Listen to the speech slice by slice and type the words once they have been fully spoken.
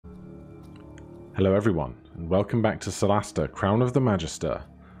Hello everyone, and welcome back to Solasta Crown of the Magister.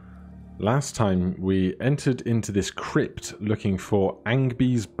 Last time we entered into this crypt looking for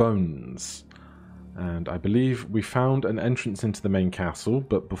Angby's bones, and I believe we found an entrance into the main castle,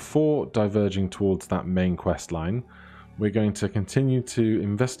 but before diverging towards that main quest line, we're going to continue to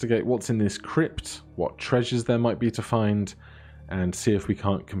investigate what's in this crypt, what treasures there might be to find, and see if we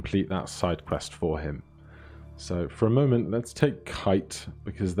can't complete that side quest for him. So for a moment, let's take Kite,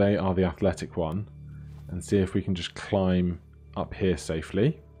 because they are the athletic one, and see if we can just climb up here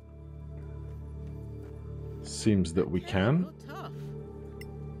safely. Seems that we can.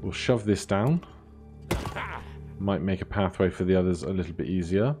 We'll shove this down. Might make a pathway for the others a little bit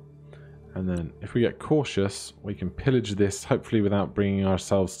easier. And then if we get cautious, we can pillage this, hopefully without bringing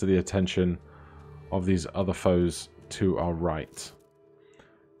ourselves to the attention of these other foes to our right.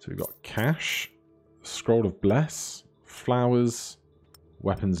 So we've got cash, Scroll of Bless, flowers,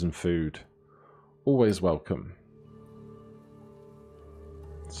 weapons and food. Always welcome.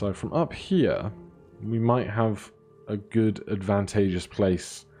 So from up here, we might have a good advantageous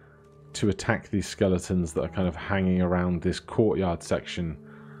place to attack these skeletons that are kind of hanging around this courtyard section,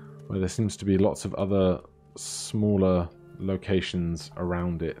 where there seems to be lots of other smaller locations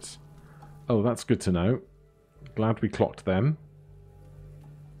around it. Oh, that's good to know. Glad we clocked them.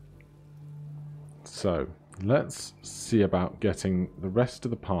 So, let's see about getting the rest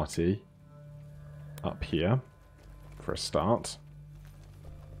of the party up here for a start.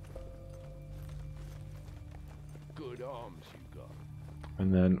 Good arms you got.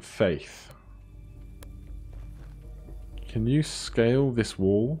 And then Faith. Can you scale this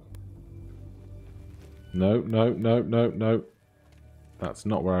wall? No, no, no, no, no. That's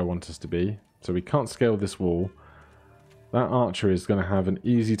not where I want us to be. So we can't scale this wall. That archer is going to have an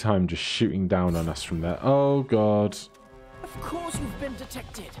easy time just shooting down on us from there. Oh, God. Of course we've been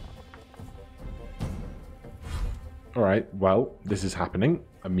detected. Alright, well, this is happening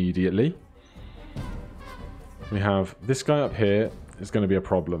immediately. We have this guy up here is going to be a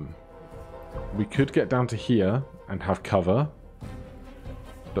problem. We could get down to here and have cover.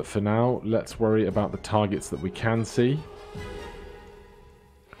 But for now, let's worry about the targets that we can see.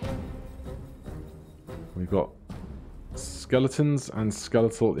 We've got skeletons and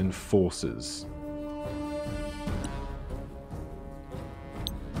skeletal enforcers.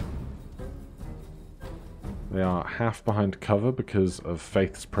 They are half behind cover because of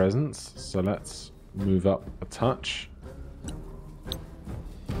Faith's presence, so let's move up a touch.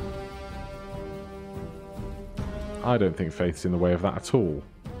 I don't think Faith's in the way of that at all.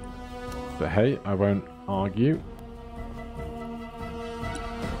 But hey, I won't argue.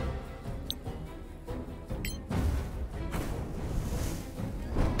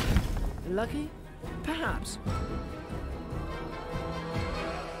 Lucky? Perhaps.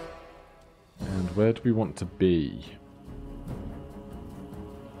 And where do we want to be?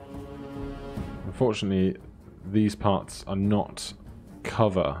 Unfortunately, these parts are not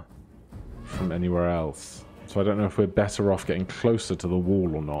cover from anywhere else. So I don't know if we're better off getting closer to the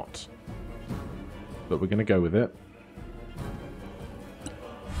wall or not. But we're going to go with it.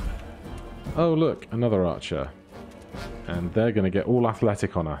 Oh look, another archer. And they're going to get all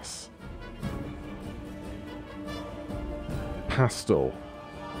athletic on us. Pastel.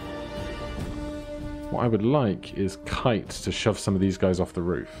 What I would like is Kite to shove some of these guys off the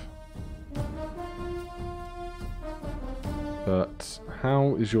roof. But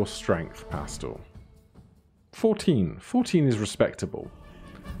how is your strength, Pastel? 14. 14 is respectable.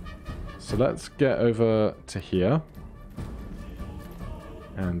 So let's get over to here.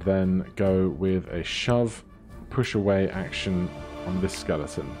 And then go with a shove, push away action on this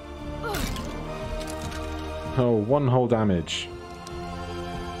skeleton. Oh, one whole damage.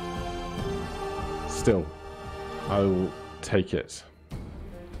 Still, I will take it.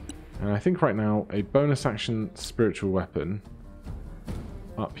 And I think right now a bonus action spiritual weapon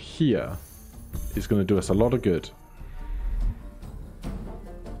up here is going to do us a lot of good.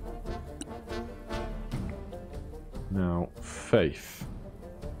 Now, Faith.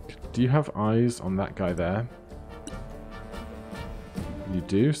 Do you have eyes on that guy there? You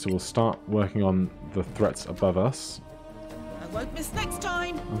do, so we'll start working on the threats above us. I won't miss next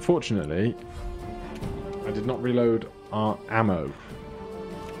time. Unfortunately, I did not reload our ammo.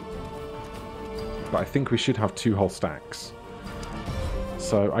 But I think we should have 2 whole stacks.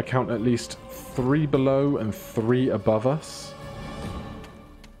 So I count at least 3 below and 3 above us.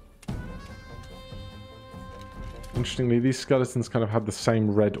 Interestingly, these skeletons kind of have the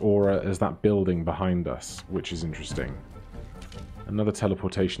same red aura as that building behind us, which is interesting. Another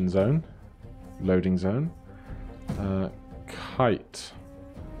teleportation zone. Loading zone. Kite.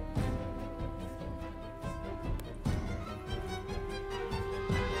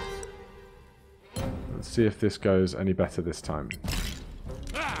 see if this goes any better this time.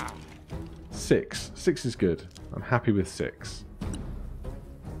 6. 6 is good. I'm happy with 6.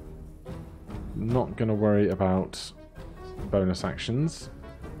 Not going to worry about bonus actions.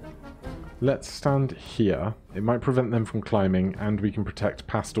 Let's stand here. It might prevent them from climbing, and we can protect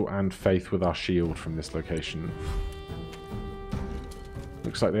Pastel and Faith with our shield from this location.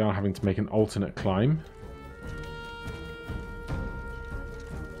 Looks like they are having to make an alternate climb.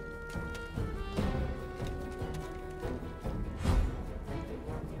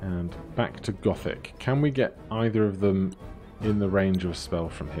 And back to Gothic. Can we get either of them in the range of a spell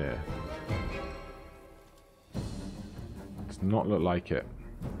from here? Does not look like it.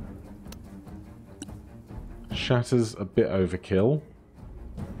 Shatter's a bit overkill.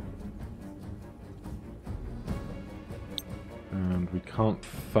 And we can't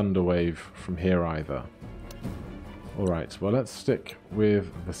Thunderwave from here either. Alright, well let's stick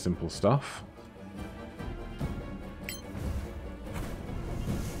with the simple stuff.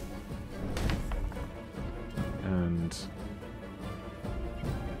 And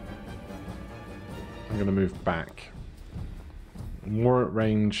I'm going to move back. More at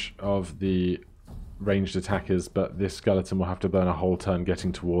range of the ranged attackers, but this skeleton will have to burn a whole turn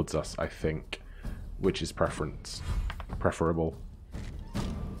getting towards us, I think, which is preferable.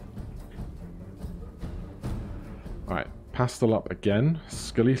 Alright, Pastel up again.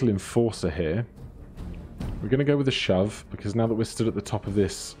 Skeletal Enforcer here. We're going to go with a shove, because now that we're stood at the top of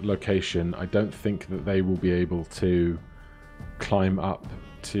this location, I don't think that they will be able to climb up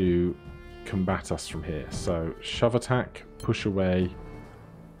to combat us from here. So, shove attack, push away.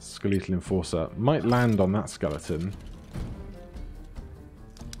 Skeletal Enforcer might land on that skeleton.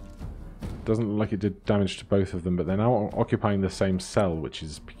 Doesn't look like it did damage to both of them, but they're now occupying the same cell, which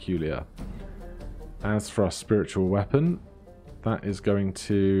is peculiar. As for our spiritual weapon, that is going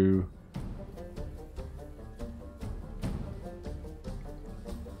to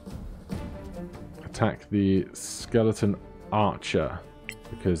attack the skeleton archer,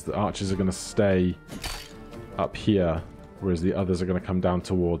 because the archers are going to stay up here, whereas the others are going to come down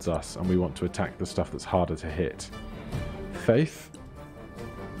towards us, and we want to attack the stuff that's harder to hit. Faith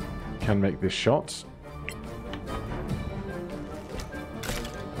can make this shot.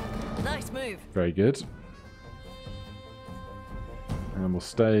 Nice move. Very good. And we'll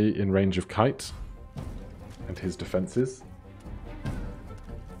stay in range of Kite and his defenses.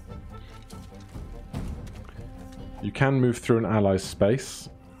 You can move through an ally's space.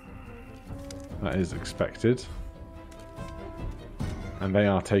 That is expected. And they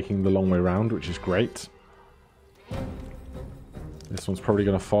are taking the long way round, which is great. This one's probably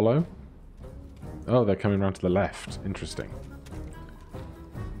going to follow. Oh, they're coming around to the left. Interesting.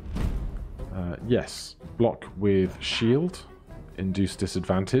 Yes. Block with shield. Induce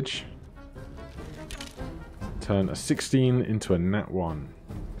disadvantage. Turn a 16 into a nat 1.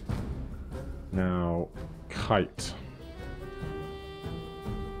 Now, Kite.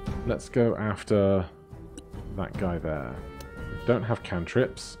 Let's go after that guy there. We don't have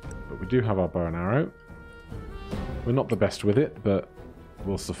cantrips, but we do have our bow and arrow. We're not the best with it, but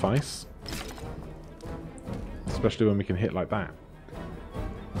will suffice. Especially when we can hit like that.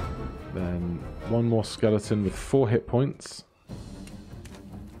 Then one more skeleton with 4 hit points.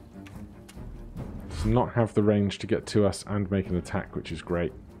 Does not have the range to get to us and make an attack, which is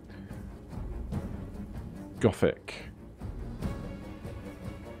great. Gothic.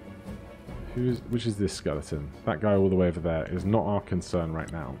 Which is this skeleton? That guy all the way over there is not our concern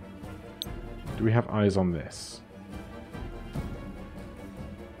right now. Do we have eyes on this?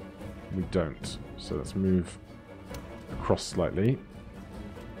 We don't. So let's move across slightly.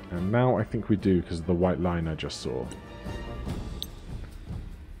 And now I think we do because of the white line I just saw.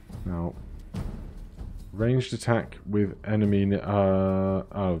 Now, ranged attack with enemy...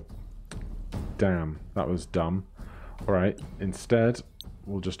 oh, damn. That was dumb. Alright, instead,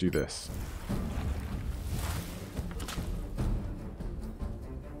 we'll just do this.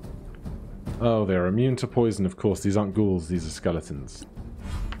 Oh, they're immune to poison, of course. These aren't ghouls, these are skeletons.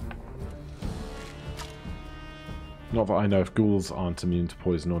 Not that I know if ghouls aren't immune to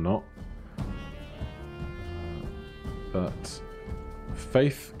poison or not. But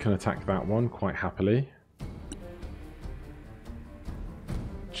Faith can attack that one quite happily.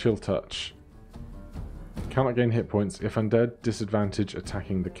 Chill Touch. Cannot gain hit points. If undead, disadvantage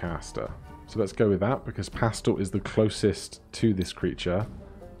attacking the caster. So let's go with that, because Pastel is the closest to this creature.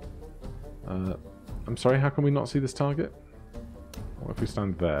 I'm sorry, how can we not see this target? What if we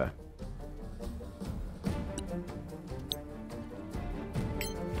stand there?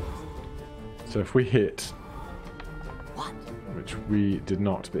 So if we hit... What? which we did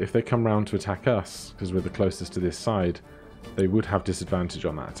not. But if they come round to attack us, because we're the closest to this side, they would have disadvantage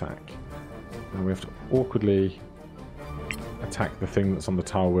on that attack. And we have to awkwardly attack the thing that's on the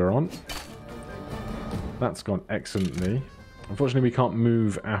tile we're on. That's gone excellently. Unfortunately, we can't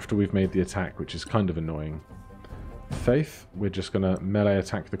move after we've made the attack, which is kind of annoying. Faith, we're just going to melee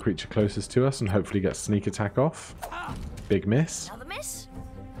attack the creature closest to us and hopefully get sneak attack off. Big miss. Another miss?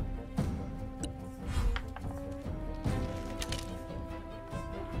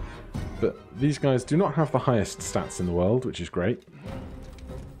 But these guys do not have the highest stats in the world, which is great.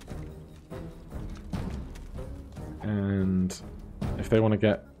 And if they want to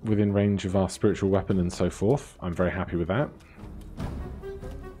get within range of our spiritual weapon and so forth, I'm very happy with that.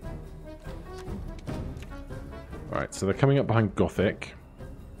 Alright, so they're coming up behind Gothic.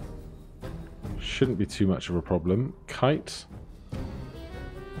 Shouldn't be too much of a problem. Kite.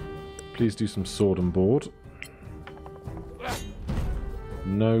 Please do some sword and board.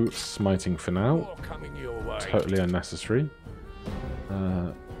 No smiting for now. Totally unnecessary.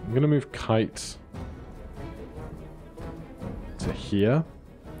 I'm going to move Kite to here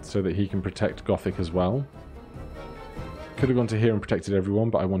so that he can protect Gothic as well. Could have gone to here and protected everyone,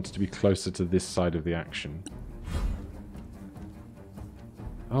 but I wanted to be closer to this side of the action.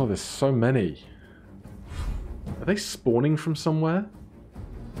 Oh, there's so many. Are they spawning from somewhere?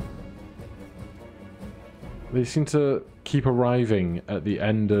 They seem to keep arriving at the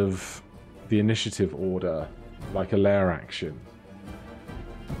end of the initiative order, like a lair action.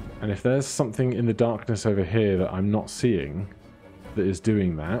 And if there's something in the darkness over here that I'm not seeing that is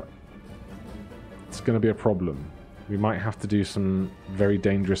doing that, it's going to be a problem. We might have to do some very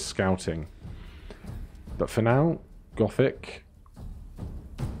dangerous scouting. But for now, Gothic.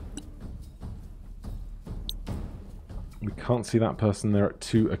 We can't see that person. They're at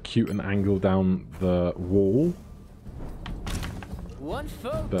too acute an angle down the wall. One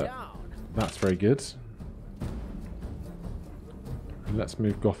foe down. That's very good. Let's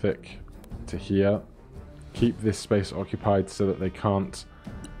move Gothic to here. Keep this space occupied so that they can't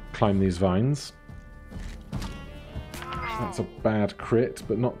climb these vines. That's a bad crit,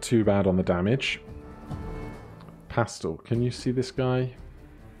 but not too bad on the damage. Pastel, can you see this guy?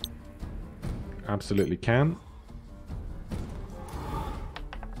 Absolutely can.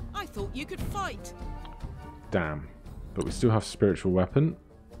 I thought you could fight. Damn. But we still have spiritual weapon.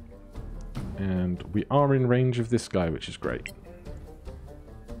 And we are in range of this guy, which is great.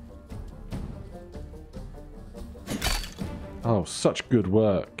 Oh, such good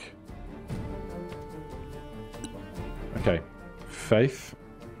work. Okay. Faith.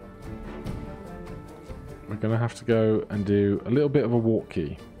 We're going to have to go and do a little bit of a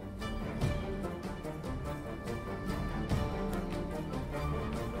walkie.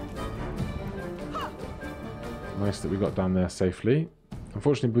 Nice that we got down there safely.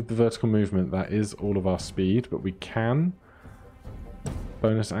 Unfortunately, with the vertical movement, that is all of our speed, but we can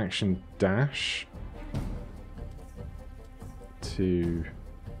bonus action dash to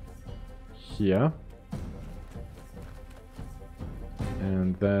here.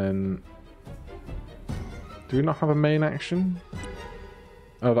 And then... do we not have a main action?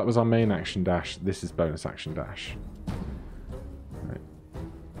 Oh, that was our main action dash. This is bonus action dash. Right.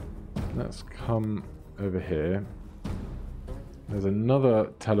 Let's come over here. There's another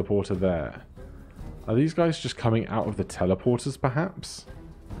teleporter there. Are these guys just coming out of the teleporters, perhaps?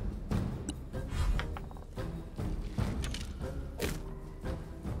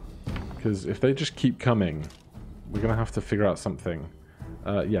 Because if they just keep coming, we're going to have to figure out something.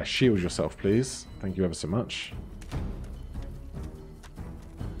 Yeah, shield yourself, please. Thank you ever so much.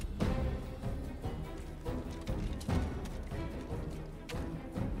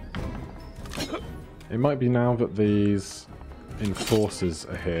 It might be now that these enforcers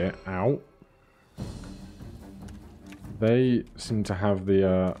are here. Ow. They seem to have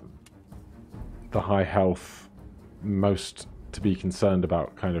the high health, most to be concerned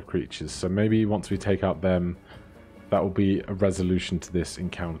about kind of creatures. So maybe once we take out them, that will be a resolution to this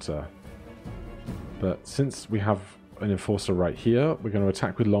encounter. But since we have an enforcer right here, we're going to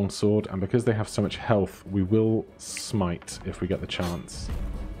attack with longsword, and because they have so much health, we will smite if we get the chance.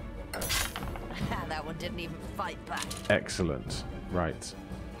 That one didn't even fight back. Excellent. Right.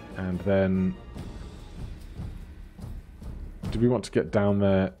 And then... do we want to get down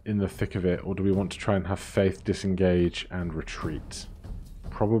there in the thick of it, or do we want to try and have Faith disengage and retreat?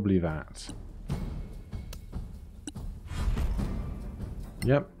 Probably that.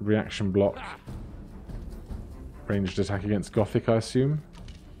 Yep, reaction block. Ranged attack against Gothic, I assume.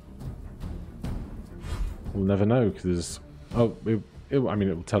 We'll never know, because... oh, I mean,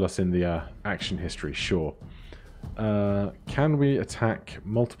 it will tell us in the action history, sure. Can we attack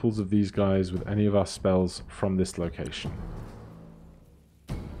multiples of these guys with any of our spells from this location?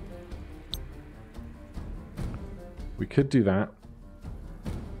 We could do that.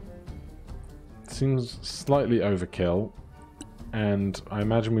 Seems slightly overkill, and I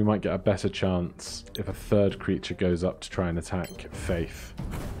imagine we might get a better chance if a third creature goes up to try and attack Faith.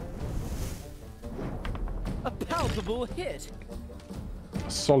 A palpable hit. A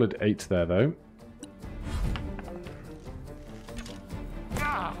solid 8 there, though.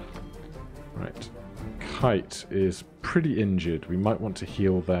 Right. Kite is pretty injured. We might want to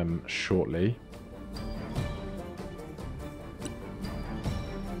heal them shortly.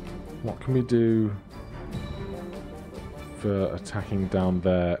 What can we do for attacking down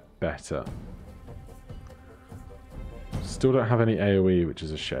there better? Still don't have any AoE, which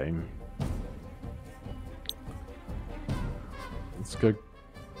is a shame. Let's go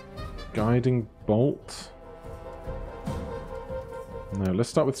Guiding Bolt. No, let's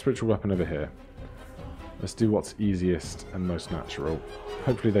start with Spiritual Weapon over here. Let's do what's easiest and most natural.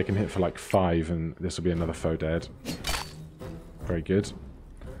 Hopefully they can hit for like 5 and this will be another foe dead. Very good.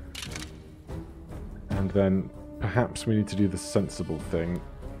 And then perhaps we need to do the sensible thing.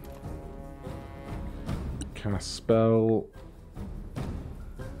 Cast spell.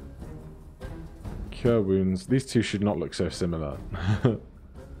 Cure wounds. These two should not look so similar.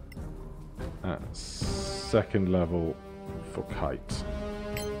 At 2nd level for Kite.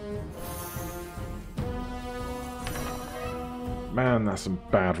 Man, that's some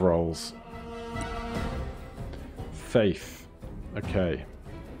bad rolls. Faith. Okay.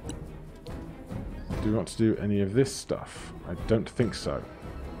 Do we want to do any of this stuff? I don't think so.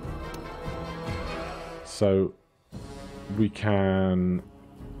 So we can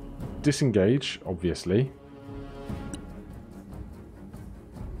disengage, obviously.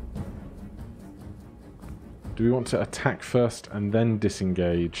 Do we want to attack first and then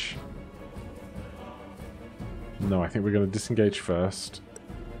disengage? No, I think we're going to disengage first.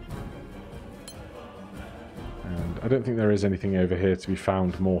 And I don't think there is anything over here to be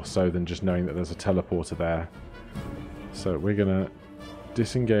found more so than just knowing that there's a teleporter there. So we're going to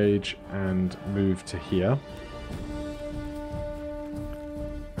disengage and move to here.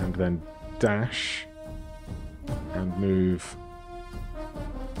 And then dash and move.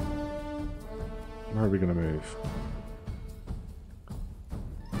 Where are we going to move?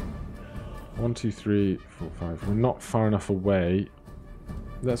 1, 2, 3, 4, 5. We're not far enough away.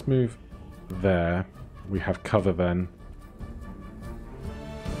 Let's move there. We have cover then.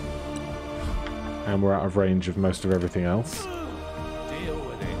 And we're out of range of most of everything else. Deal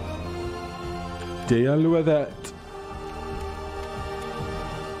with it. Deal with it.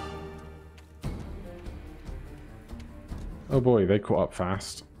 Oh boy, they caught up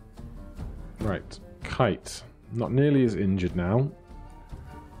fast. Right, Kite. Not nearly as injured now.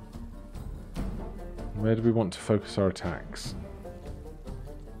 Where do we want to focus our attacks?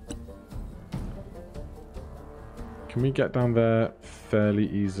 Can we get down there fairly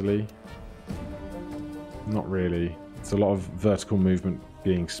easily? Not really. It's a lot of vertical movement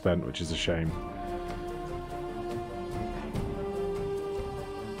being spent, which is a shame.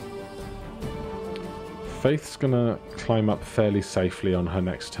 Faith's gonna climb up fairly safely on her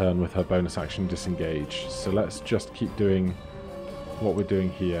next turn with her bonus action disengage. So let's just keep doing what we're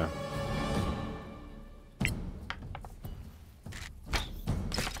doing here.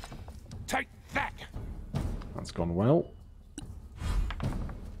 Take that. That's gone well.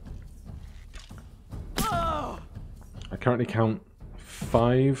 I currently count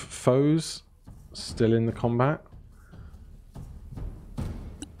 5 foes still in the combat.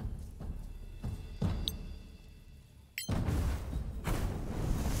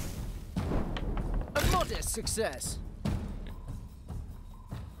 A modest success.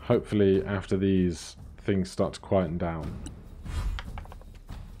 Hopefully after these things start to quieten down.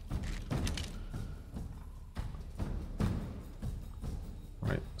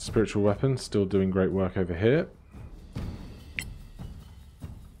 Right, spiritual weapon still doing great work over here.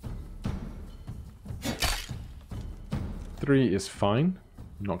 Three is fine,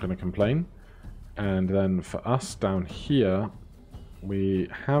 not going to complain. And then for us down here, we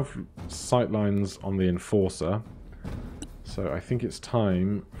have sightlines on the Enforcer. So I think it's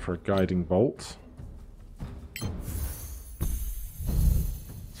time for a Guiding Bolt.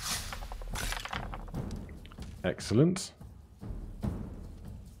 Excellent.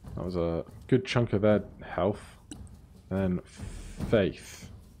 That was a good chunk of their health. And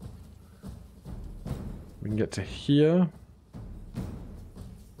Faith. We can get to here.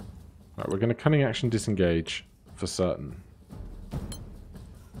 Right, we're going to Cunning Action Disengage for certain.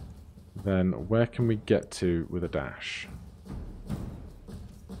 then where can we get to with a dash?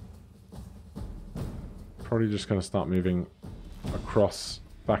 Probably just going to start moving across,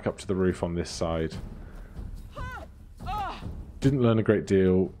 back up to the roof on this side. Didn't learn a great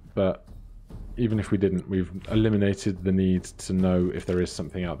deal, but even if we didn't, we've eliminated the need to know if there is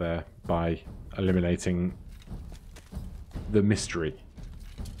something out there by eliminating the mystery.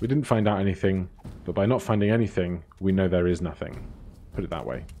 We didn't find out anything, but by not finding anything, we know there is nothing. Put it that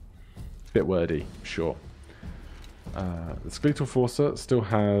way. Bit wordy, sure. The Skeletal Forcer still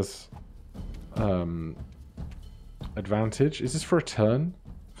has advantage. Is this for a turn?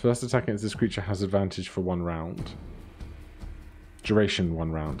 First attack against this creature has advantage for 1 round. Duration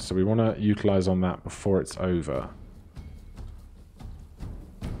 1 round. So we want to utilize on that before it's over.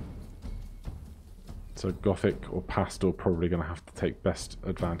 So Gothic or Pastel probably going to have to take best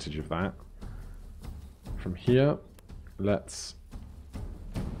advantage of that. From here, let's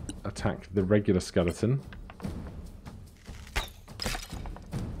attack the regular skeleton.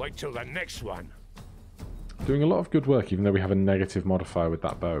 Wait till the next one. Doing a lot of good work, even though we have a negative modifier with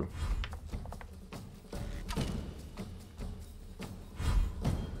that bow.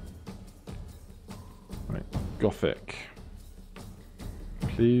 Right, Gothic.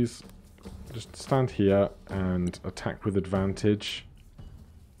 Please just stand here and attack with advantage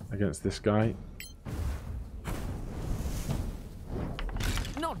against this guy.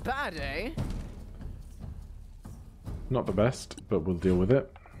 Not bad, eh? Not the best, but we'll deal with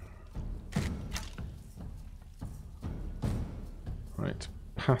it. Right,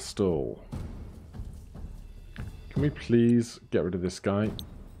 Pastel. Can we please get rid of this guy?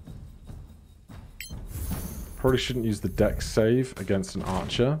 Probably shouldn't use the dex save against an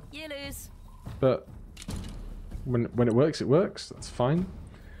archer. You lose. But when it works, it works. That's fine.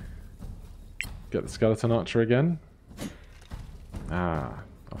 Get the skeleton archer again. Ah,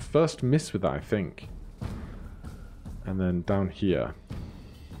 our first miss with that, I think. And then down here.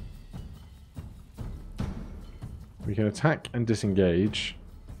 We can attack and disengage.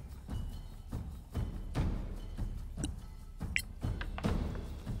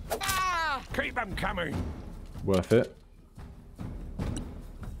 Ah! Keep them coming. Worth it.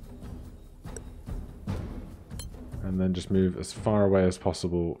 And then just move as far away as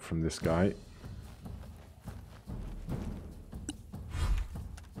possible from this guy.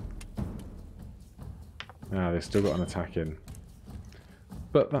 Ah, they've still got an attack in.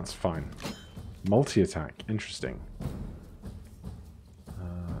 But that's fine. Multi-attack. Interesting.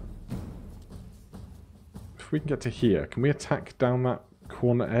 If we can get to here, can we attack down that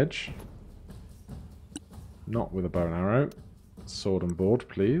corner edge? Not with a bow and arrow. Sword and board,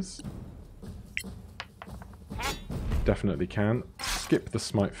 please. Definitely can. Skip the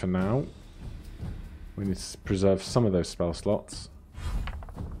smite for now. We need to preserve some of those spell slots.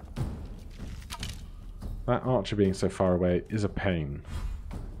 That archer being so far away is a pain.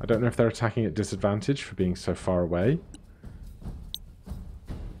 I don't know if they're attacking at disadvantage for being so far away.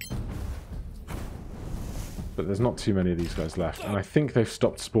 But there's not too many of these guys left. And I think they've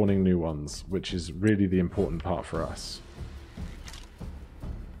stopped spawning new ones, which is really the important part for us.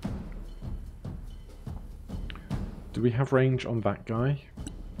 Do we have range on that guy?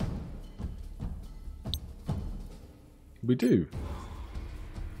 We do.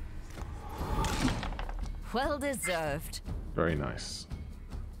 Well deserved. Very nice.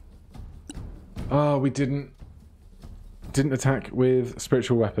 Oh, we didn't attack with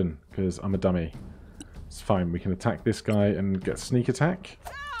spiritual weapon because I'm a dummy. It's fine. We can attack this guy and get sneak attack.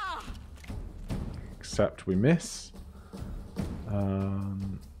 Except we miss.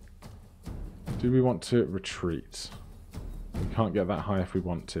 Do we want to retreat? We can't get that high if we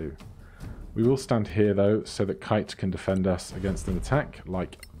want to. We will stand here though, so that Kite can defend us against an attack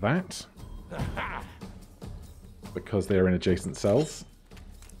like that. Because they are in adjacent cells.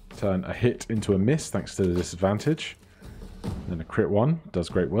 Turn a hit into a miss thanks to the disadvantage. And then a crit one does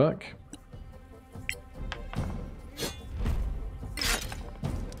great work.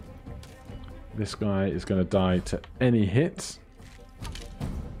 This guy is going to die to any hit.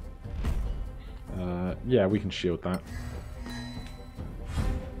 Yeah, we can shield that.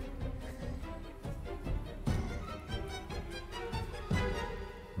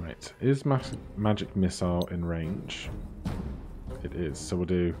 Right, is magic missile in range? It is, so we'll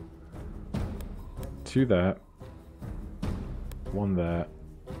do 2 there, 1 there,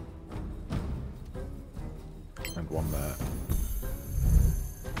 and 1 there.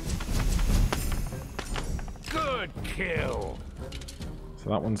 Good kill. So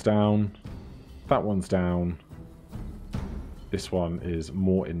that one's down, that one's down, this one is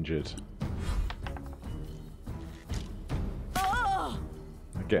more injured.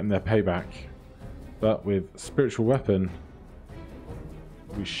 getting their payback. But with spiritual weapon,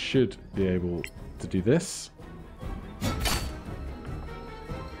 we should be able to do this.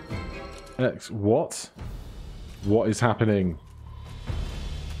 What? What is happening?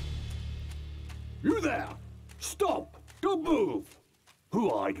 You there! Stop! Don't move!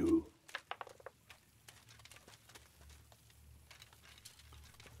 Who are you?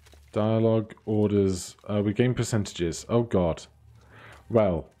 Dialogue, orders, we gain percentages. Oh god.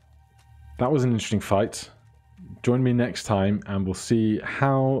 Well, that was an interesting fight. Join me next time and we'll see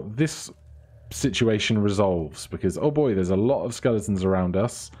how this situation resolves. Because, oh boy, there's a lot of skeletons around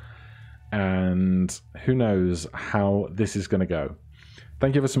us. And who knows how this is going to go.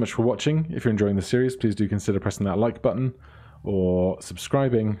 Thank you ever so much for watching. If you're enjoying the series, please do consider pressing that like button or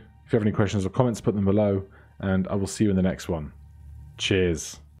subscribing. If you have any questions or comments, put them below. And I will see you in the next one.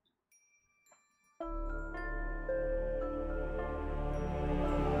 Cheers.